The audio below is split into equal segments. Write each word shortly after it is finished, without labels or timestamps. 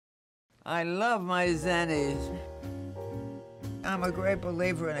I love my Zennis. I'm a great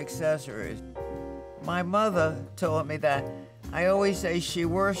believer in accessories. My mother taught me that. I always say she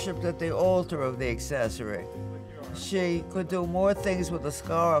worshipped at the altar of the accessory. She could do more things with a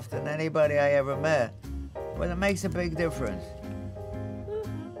scarf than anybody I ever met, but it makes a big difference.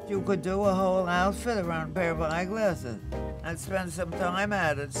 You could do a whole outfit around a pair of eyeglasses and spend some time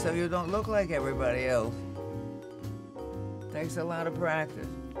at it so you don't look like everybody else. Takes a lot of practice.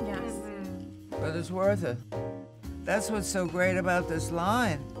 Yes. But it's worth it. That's what's so great about this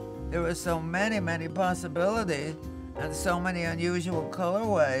line. There are so many, many possibilities and so many unusual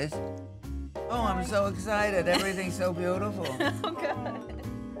colorways. Oh, I'm so excited. Everything's so beautiful. Oh, good.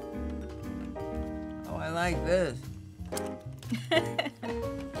 Oh, I like this.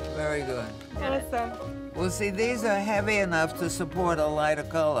 Very good. Awesome. Well, see, these are heavy enough to support a lighter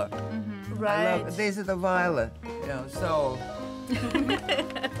color. Right. These are the violet, you know, so.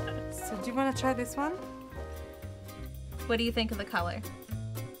 So do you want to try this one? What do you think of the color?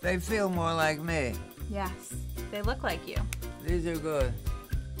 They feel more like me. Yes. They look like you. These are good.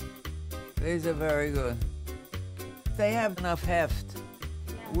 These are very good. They have enough heft.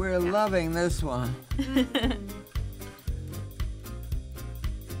 We're loving this one.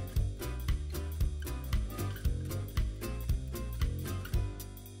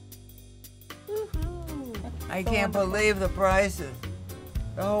 I can't believe the prices.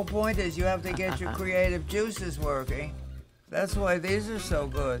 The whole point is you have to get your creative juices working. That's why these are so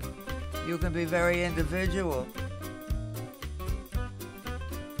good. You can be very individual.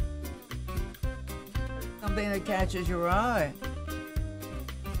 Something that catches your eye.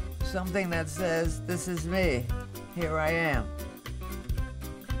 Something that says, this is me. Here I am.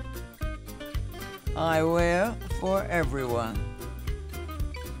 Eyewear for everyone.